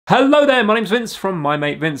Hello there, my name's Vince from My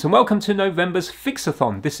Mate Vince and welcome to November's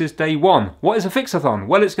Fixathon. This is day one. What is a Fixathon?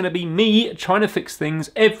 Well, it's going to be me trying to fix things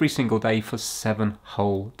every single day for 7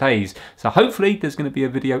 whole days. So hopefully there's going to be a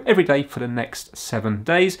video every day for the next 7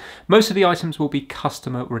 days. Most of the items will be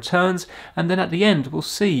customer returns, and then at the end we'll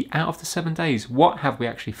see out of the 7 days, what have we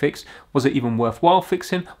actually fixed? Was it even worthwhile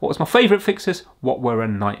fixing? What was my favourite fixes? What were a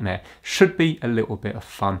nightmare? Should be a little bit of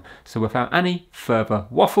fun. So without any further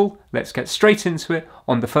waffle, let's get straight into it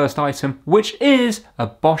on the first item, which is a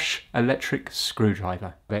Bosch electric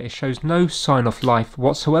screwdriver. It shows no sign of life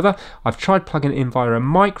whatsoever. I've tried plugging it in via a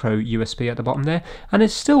micro USB at the bottom there, and it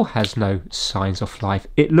still has no signs of life.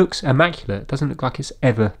 It looks immaculate. It doesn't look like it's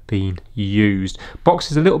ever been used.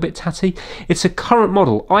 Box is a little bit tatty. It's a current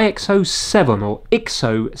model, IXO 7 or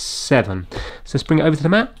IXO 7. So let's bring it over to the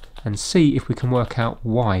mat and see if we can work out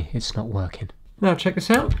why it's not working. Now check this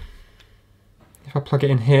out. If I plug it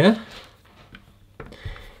in here,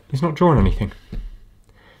 it's not drawing anything.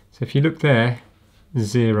 So if you look there,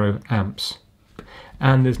 0 amps.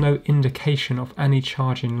 And there's no indication of any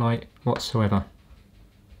charging light whatsoever.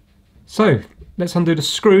 So let's undo the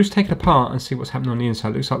screws, take it apart and see what's happening on the inside.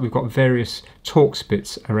 It looks like we've got various Torx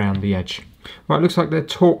bits around the edge. Right, it looks like they're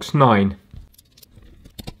Torx 9.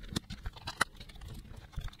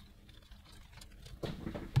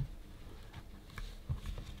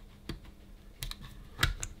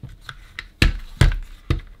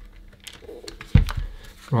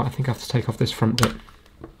 Right, I think I have to take off this front bit.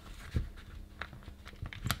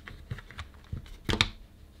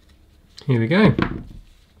 Here we go.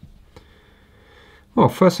 Well,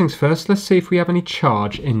 first things first, let's see if we have any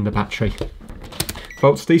charge in the battery.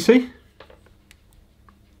 Volts DC.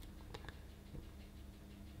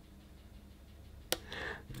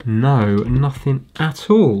 No, nothing at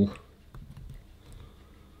all.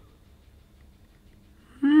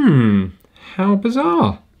 How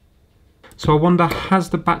bizarre. So I wonder, has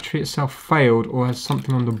the battery itself failed, or has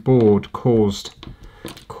something on the board caused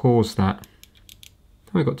that?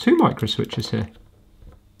 Oh, we've got 2 micro switches here.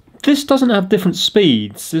 This doesn't have different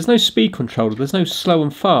speeds. There's no speed controller. There's no slow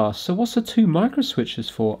and fast. So what's the 2 micro switches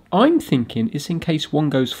for? I'm thinking it's in case one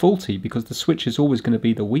goes faulty, because the switch is always going to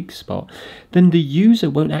be the weak spot. Then the user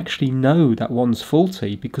won't actually know that one's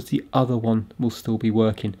faulty because the other one will still be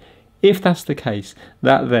working. If that's the case,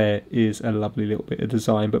 that there is a lovely little bit of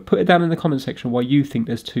design, but put it down in the comment section why you think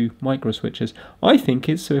there's 2 micro switches. I think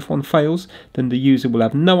it's so if one fails, then the user will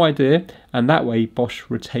have no idea, and that way Bosch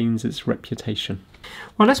retains its reputation.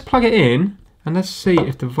 Well, let's plug it in and let's see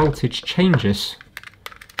if the voltage changes,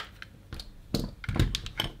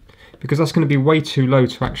 because that's going to be way too low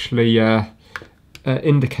to actually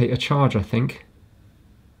indicate a charge, I think.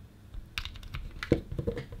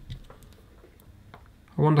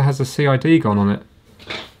 I wonder, has the CID gone on it?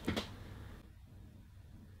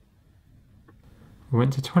 We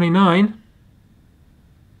went to 29.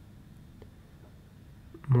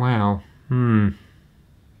 Wow.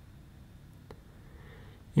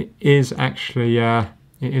 It is actually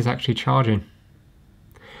charging.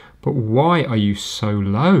 But why are you so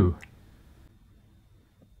low?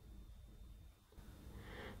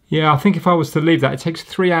 Yeah, I think if I was to leave that, it takes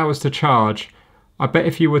 3 hours to charge. I bet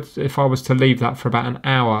if I was to leave that for about an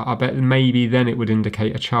hour, I bet maybe then it would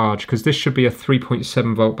indicate a charge, because this should be a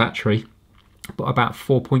 3.7 volt battery, but about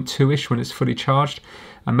 4.2-ish when it's fully charged,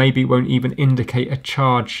 and maybe it won't even indicate a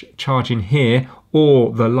charging here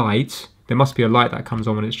or the light. There must be a light that comes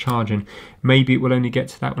on when it's charging. Maybe it will only get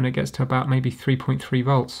to that when it gets to about maybe 3.3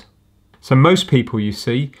 volts. So most people, you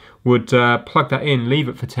see, would plug that in, leave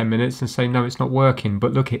it for 10 minutes and say, no, it's not working,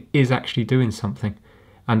 but look, it is actually doing something.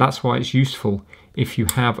 And that's why it's useful if you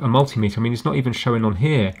have a multimeter. I mean, it's not even showing on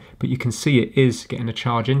here, but you can see it is getting a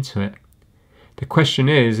charge into it. The question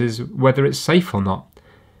is whether it's safe or not.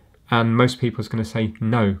 And most people are going to say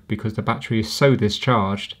no, because the battery is so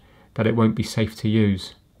discharged that it won't be safe to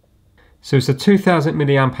use. So it's a 2000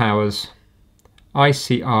 milliamp hours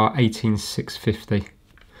ICR 18650.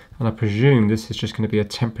 And I presume this is just going to be a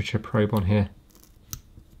temperature probe on here.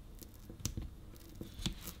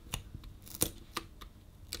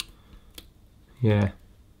 Yeah.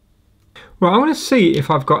 Well, I want to see if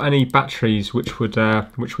I've got any batteries which would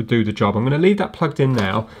do the job. I'm going to leave that plugged in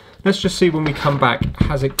now. Let's just see when we come back,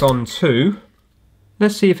 has it gone to...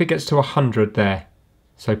 Let's see if it gets to 100 there.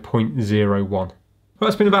 So 0.01. Well,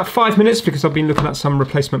 it's been about 5 minutes because I've been looking at some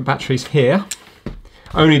replacement batteries here.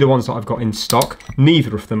 Only the ones that I've got in stock.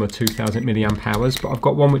 Neither of them are 2000 milliamp hours, but I've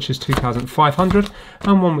got one which is 2500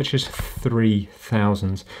 and one which is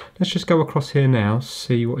 3000. Let's just go across here now,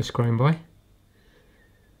 see what it's grown by.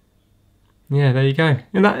 Yeah, there you go.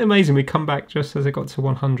 Isn't that amazing? We come back just as it got to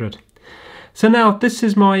 100. So now this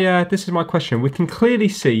is my question. We can clearly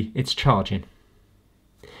see it's charging,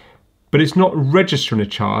 but it's not registering a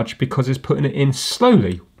charge because it's putting it in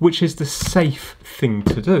slowly, which is the safe thing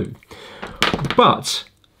to do. But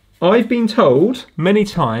I've been told many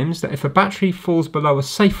times that if a battery falls below a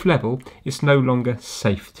safe level, it's no longer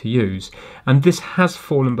safe to use. And this has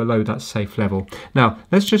fallen below that safe level. Now,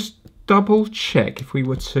 let's just double check if we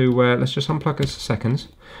were to, let's just unplug this a second.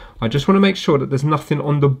 I just want to make sure that there's nothing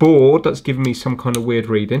on the board that's giving me some kind of weird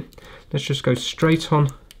reading. Let's just go straight on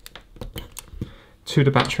to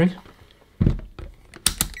the battery,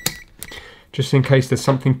 just in case there's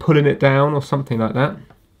something pulling it down or something like that.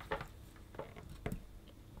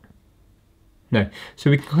 No, so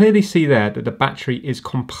we can clearly see there that the battery is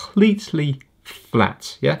completely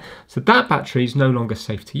flat, yeah? So that battery is no longer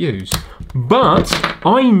safe to use. But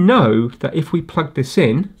I know that if we plug this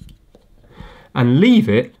in and leave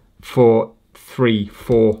it for 3,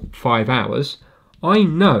 4, 5 hours, I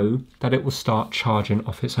know that it will start charging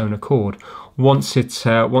off its own accord once it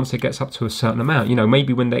gets up to a certain amount. You know,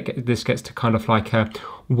 maybe when this gets to kind of like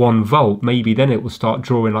 1 volt, maybe then it will start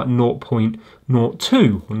drawing like 0.02 or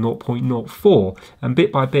 0.04, and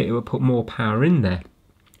bit by bit it will put more power in there.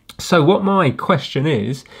 So what my question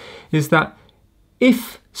is that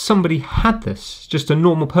if somebody had this, just a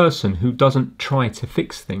normal person who doesn't try to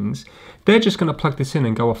fix things, they're just going to plug this in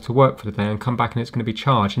and go off to work for the day and come back and it's going to be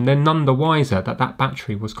charged, and they're none the wiser that that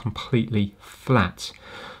battery was completely flat.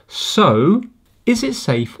 So is it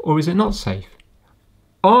safe or is it not safe?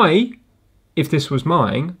 If this was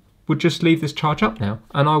mine, would just leave this charge up now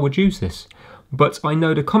and I would use this. But I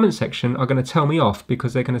know the comment section are going to tell me off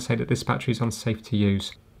because they're going to say that this battery is unsafe to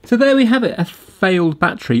use. So there we have it, a failed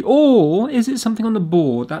battery. Or is it something on the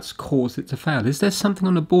board that's caused it to fail? Is there something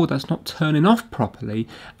on the board that's not turning off properly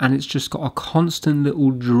and it's just got a constant little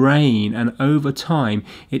drain, and over time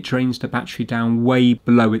it drains the battery down way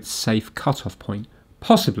below its safe cutoff point?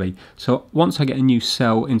 Possibly. So once I get a new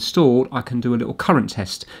cell installed, I can do a little current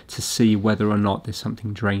test to see whether or not there's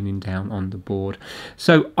something draining down on the board.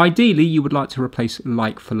 So ideally you would like to replace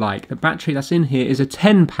like for like. The battery that's in here is a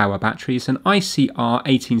 10 power battery. It's an ICR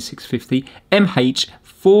 18650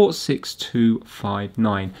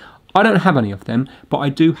 MH46259. I don't have any of them, but I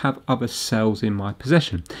do have other cells in my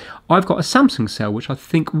possession. I've got a Samsung cell which I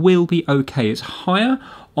think will be okay. It's higher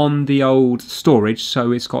on the old storage,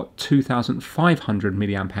 so it's got 2,500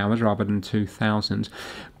 milliamp hours rather than 2,000.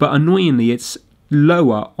 But annoyingly, it's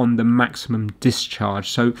lower on the maximum discharge.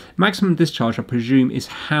 So maximum discharge, I presume, is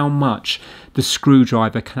how much the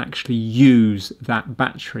screwdriver can actually use that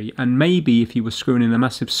battery. And maybe if you were screwing in a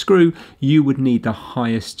massive screw, you would need the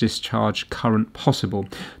highest discharge current possible.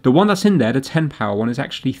 The one that's in there, the 10 power one, is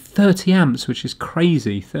actually 30 amps, which is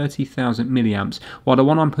crazy, 30,000 milliamps, while the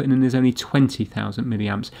one I'm putting in is only 20,000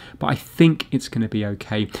 milliamps. But I think it's going to be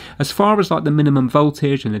okay. As far as like the minimum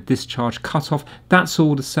voltage and the discharge cutoff, that's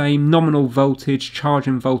all the same. Nominal voltage,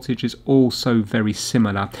 charging voltage is also very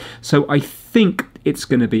similar. So I think it's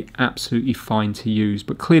going to be absolutely fine to use,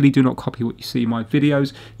 but clearly do not copy what you see in my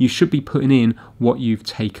videos. You should be putting in what you've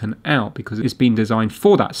taken out because it's been designed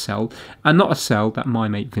for that cell and not a cell that my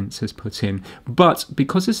mate Vince has put in. But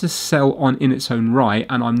because it's a cell in its own right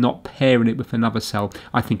and I'm not pairing it with another cell,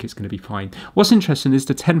 I think it's going to be fine. What's interesting is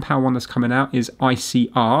the 10 power one that's coming out is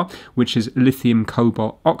ICR, which is lithium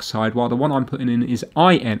cobalt oxide, while the one I'm putting in is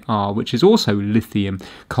INR, which is also lithium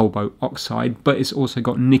cobalt oxide, but it's also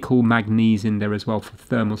got nickel manganese in there as well for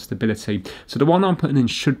thermal stability. So the one I'm putting in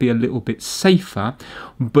should be a little bit safer,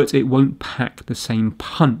 but it won't pack the same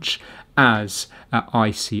punch as an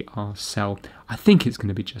ICR cell. I think it's going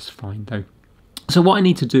to be just fine though. So what I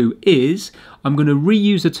need to do is I'm going to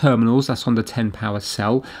reuse the terminals that's on the 10 power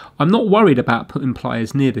cell. I'm not worried about putting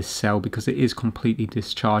pliers near this cell because it is completely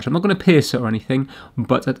discharged. I'm not going to pierce it or anything,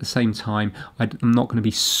 but at the same time I'm not going to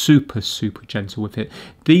be super gentle with it.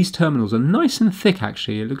 These terminals are nice and thick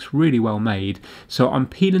actually. It looks really well made. So I'm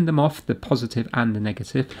peeling them off, the positive and the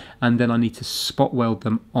negative, and then I need to spot weld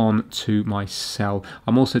them onto my cell.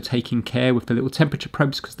 I'm also taking care with the little temperature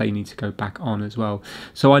probes because they need to go back on as well.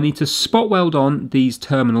 So I need to spot weld on these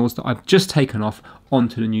terminals that I've just taken off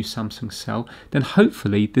onto the new Samsung cell. Then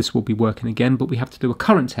hopefully this will be working again, but we have to do a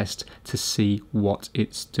current test to see what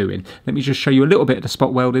it's doing. Let me just show you a little bit of the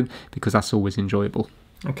spot welding because that's always enjoyable.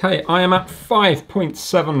 Okay, I am at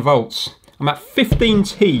 5.7 volts. I'm at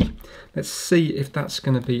 15T. Let's see if that's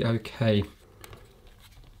going to be okay.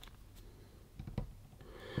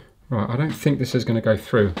 Right, I don't think this is going to go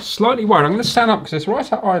through. Slightly worried. I'm going to stand up because it's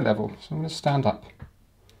right at eye level, so I'm going to stand up.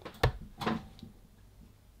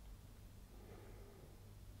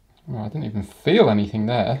 Well, I didn't even feel anything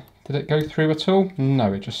there. Did it go through at all?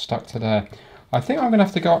 No, it just stuck to there. I think I'm going to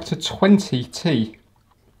have to go up to 20T.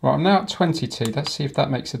 Right, I'm now at 20T. Let's see if that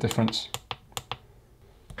makes a difference.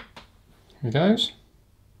 Here it goes.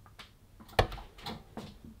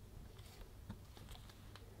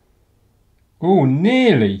 Oh,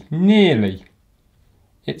 nearly.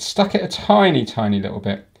 It stuck it a tiny little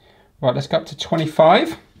bit. Right, let's go up to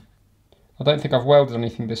 25. I don't think I've welded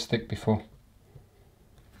anything this thick before.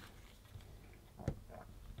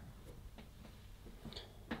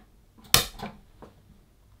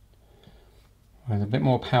 There's a bit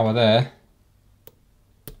more power there,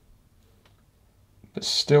 but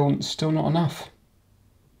still not enough.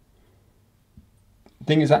 The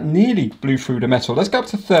thing is that nearly blew through the metal. Let's go up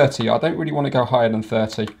to 30. I don't really want to go higher than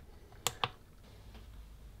 30.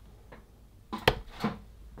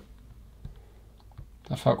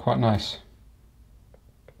 That felt quite nice.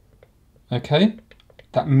 Okay,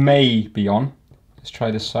 that may be on. Let's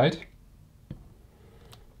try this side.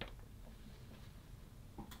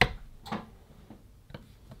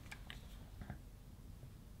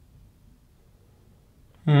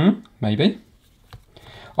 Maybe.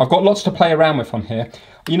 I've got lots to play around with on here.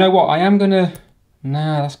 You know what, I am gonna...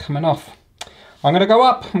 Nah, that's coming off. I'm gonna go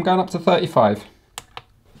up. I'm going up to 35.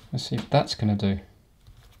 Let's see if that's gonna do.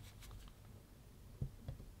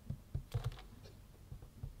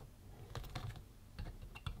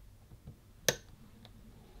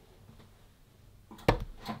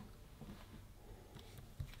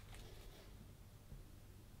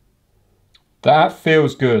 That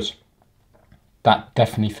feels good. That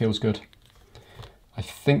definitely feels good. I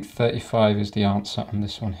think 35 is the answer on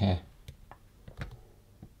this one here.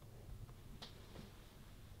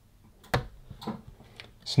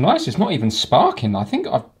 It's nice, it's not even sparking. I think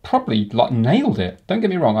I've probably like nailed it. Don't get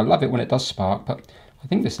me wrong, I love it when it does spark, but I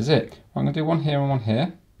think this is it. I'm gonna do one here and one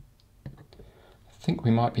here. I think we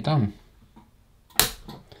might be done.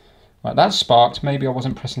 Right, that sparked. Maybe I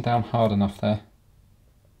wasn't pressing down hard enough there.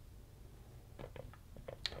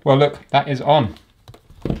 Well, look, that is on.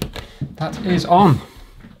 That is on.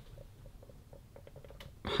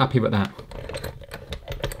 Happy with that.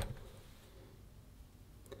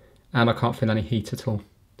 And I can't feel any heat at all.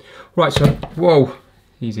 Right, so, whoa,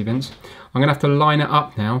 easy Vince. I'm gonna have to line it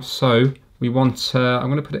up now. So we want, I'm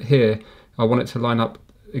gonna put it here. I want it to line up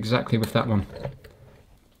exactly with that one.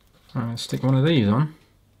 I'm gonna stick one of these on,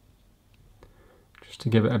 just to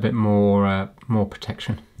give it a bit more, more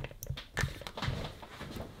protection.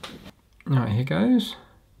 Alright, here goes.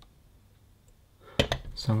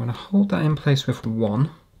 So I'm going to hold that in place with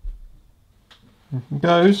one. Here it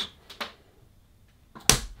goes.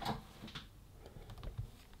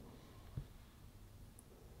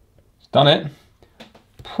 It's done it.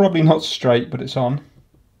 Probably not straight, but it's on.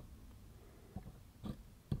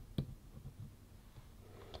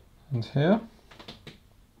 And here.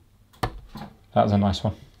 That was a nice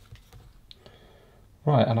one.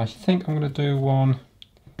 Right, and I think I'm going to do one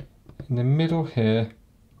in the middle here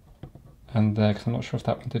and there, because I'm not sure if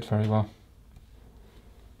that one did very well.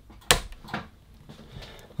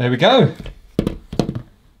 There we go.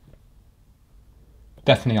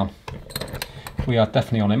 Definitely on. We are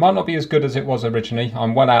definitely on. It might not be as good as it was originally.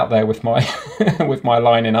 I'm well out there with my with my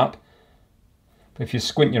lining up. But if you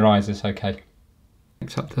squint your eyes, it's okay.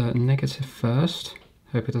 Mix up the negative first.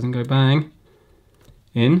 Hope it doesn't go bang.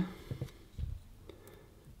 In,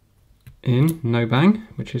 no bang,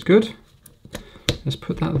 which is good. Let's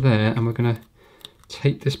put that there, and we're going to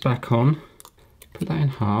tape this back on, put that in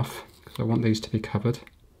half, because I want these to be covered.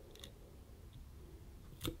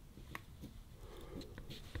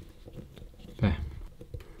 There.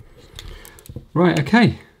 Right,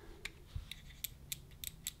 okay.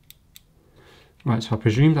 Right, so I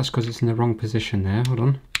presume that's because it's in the wrong position there. Hold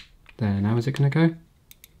on. There, now is it going to go?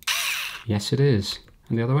 Yes, it is.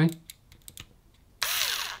 And the other way?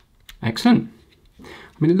 Excellent.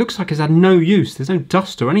 I mean, it looks like it's had no use. There's no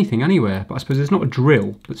dust or anything anywhere, but I suppose it's not a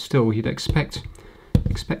drill, but still you'd expect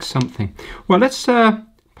something. Well, let's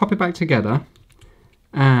pop it back together.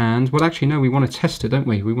 And, well, actually, no, we want to test it, don't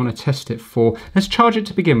we? We want to test it for, let's charge it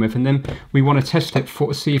to begin with, and then we want to test it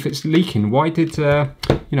for, see if it's leaking. Why did, you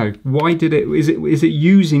know, why did it, is it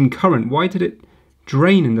using current? Why did it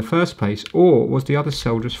drain in the first place? Or was the other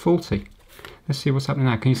cell just faulty? Let's see what's happening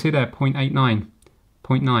now. Can you see there, 0.89,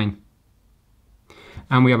 0.9.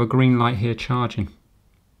 And we have a green light here charging.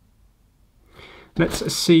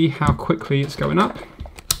 Let's see how quickly it's going up.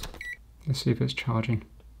 Let's see if it's charging.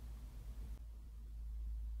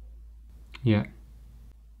 Yeah.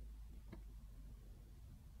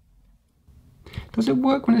 Does it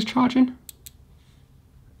work when it's charging?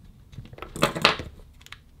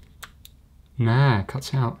 Nah, it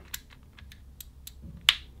cuts out.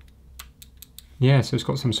 Yeah, so it's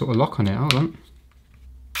got some sort of lock on it. Hold on.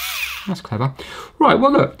 That's clever. Right,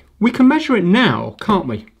 well look, we can measure it now, can't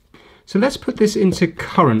we? So let's put this into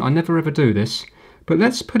current. I never ever do this. But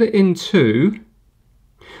let's put it into...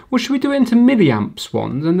 Well, should we do it into milliamps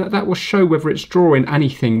one? And that will show whether it's drawing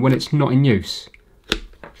anything when it's not in use.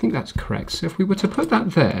 I think that's correct. So if we were to put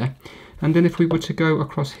that there, and then if we were to go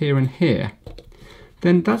across here and here,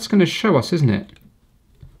 then that's going to show us, isn't it,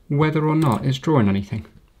 whether or not it's drawing anything.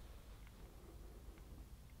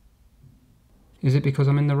 Is it because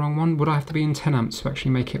I'm in the wrong one? Would I have to be in 10 amps to actually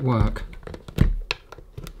make it work?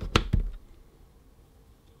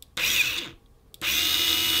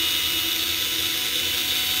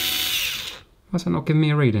 Why's that not giving me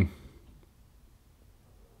a reading?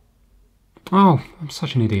 Oh, I'm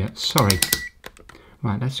such an idiot. Sorry.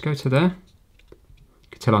 Right, let's go to there. You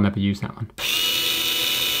can tell I never use that one.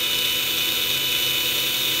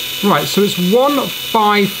 Right, so it's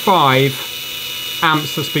 155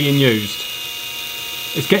 amps that's being used.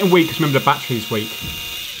 It's getting weak because remember the battery's weak.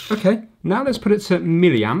 Okay, now let's put it to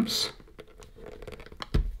milliamps.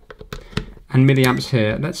 And milliamps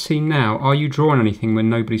here. Let's see now, are you drawing anything when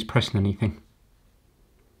nobody's pressing anything?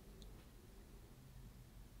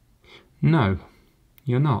 No,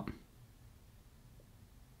 you're not.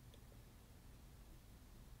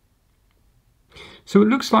 So it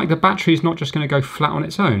looks like the battery is not just going to go flat on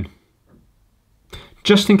its own.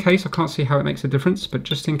 Just in case, I can't see how it makes a difference, but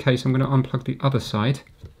just in case I'm going to unplug the other side.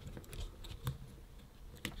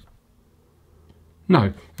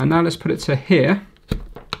 No, and now let's put it to here.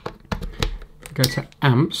 Go to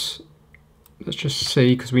amps. Let's just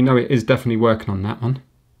see, because we know it is definitely working on that one.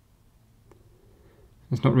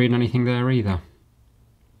 It's not reading anything there either.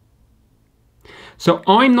 So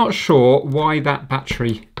I'm not sure why that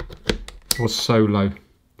battery was so low.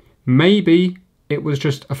 Maybe it was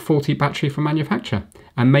just a faulty battery from manufacturer,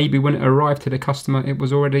 and maybe when it arrived to the customer it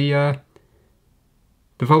was already the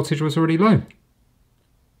voltage was already low.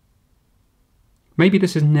 Maybe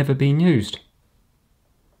this has never been used.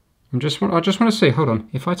 I just want to see, hold on,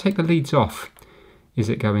 if I take the leads off, is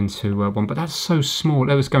it going to 1? But that's so small.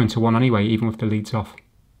 It was going to 1 anyway, even with the leads off.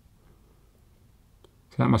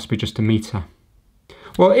 So that must be just a meter.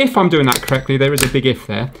 Well, if I'm doing that correctly, there is a big if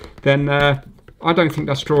there, then I don't think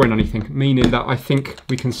that's drawing anything, meaning that I think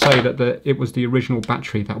we can say that it was the original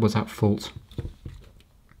battery that was at fault.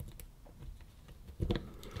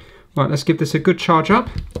 Right, let's give this a good charge up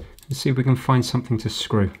and see if we can find something to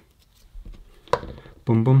screw.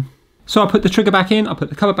 Boom, boom. So I put the trigger back in, I put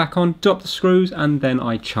the cover back on, drop the screws, and then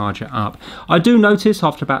I charge it up. I do notice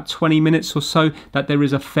after about 20 minutes or so that there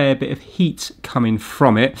is a fair bit of heat coming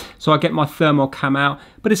from it. So I get my thermal cam out,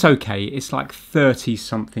 but it's okay. It's like 30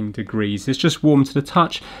 something degrees. It's just warm to the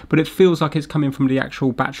touch, but it feels like it's coming from the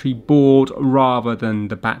actual battery board rather than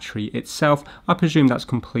the battery itself. I presume that's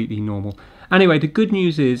completely normal. Anyway, the good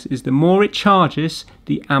news is the more it charges,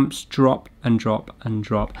 the amps drop and drop and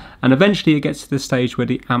drop. And eventually it gets to the stage where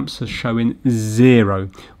the amps are showing 0,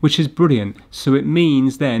 which is brilliant. So it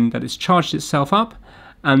means then that it's charged itself up,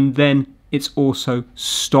 and then it's also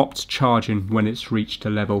stopped charging when it's reached a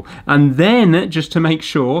level. And then, just to make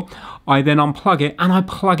sure, I then unplug it and I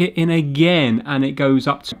plug it in again, and it goes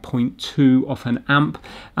up to 0.2 of an amp.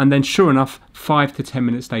 And then sure enough, 5 to 10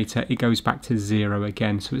 minutes later, it goes back to 0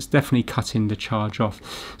 again. So it's definitely cutting the charge off.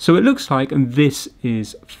 So it looks like this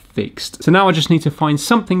is fixed. So now I just need to find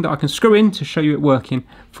something that I can screw in to show you it working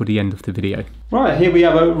for the end of the video. Right, here we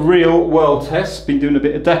have a real world test. Been doing a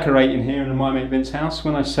bit of decorating here in my mate Vince's house.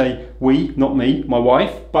 When I say we, not me, my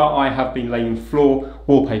wife, but I have been laying floor,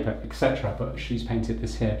 wallpaper, etc. But she's painted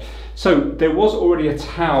this here. So there was already a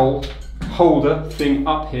towel holder thing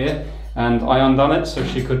up here, and I undone it so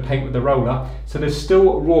she could paint with the roller. So there's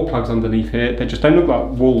still raw plugs underneath here. They just don't look like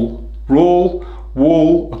wall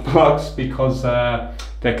plugs because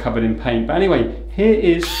they're covered in paint. But anyway, here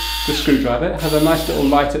is the screwdriver. It has a nice little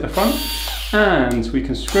light at the front, and we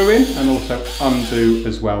can screw in and also undo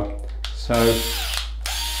as well. So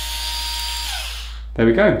there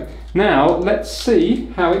we go. Now let's see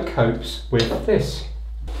how it copes with this.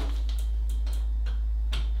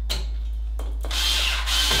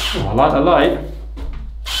 Oh, I like the light.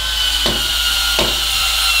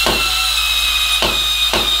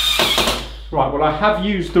 Right, well I have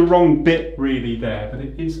used the wrong bit really there, but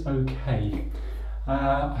it is okay.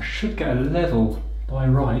 I should get a level by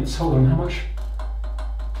rights. Hold on, how much?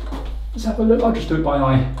 Let's have a look. I'll just do it by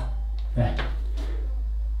eye. There.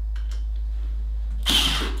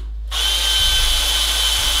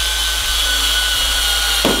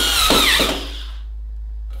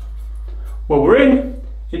 Well, we're in.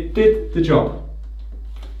 It did the job.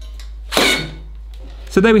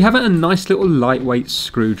 So there we have it, a nice little lightweight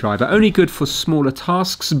screwdriver, only good for smaller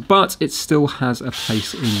tasks, but it still has a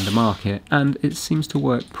place in the market, and it seems to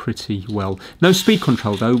work pretty well. No speed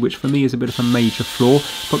control though, which for me is a bit of a major flaw,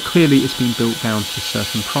 but clearly it's been built down to a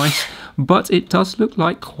certain price. But it does look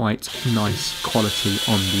like quite nice quality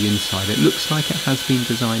on the inside. It looks like it has been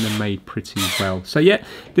designed and made pretty well. So yeah,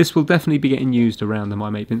 this will definitely be getting used around the My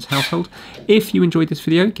Mate Vince household. If you enjoyed this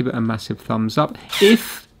video, give it a massive thumbs up.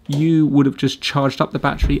 If you would have just charged up the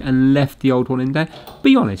battery and left the old one in there,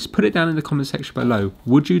 be honest, put it down in the comment section below.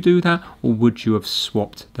 Would you do that, or would you have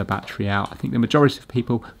swapped the battery out? I think the majority of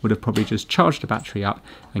people would have probably just charged the battery up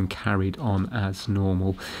and carried on as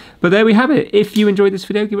normal. But there we have it. If you enjoyed this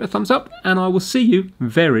video, give it a thumbs up, and I will see you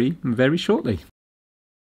very, very shortly.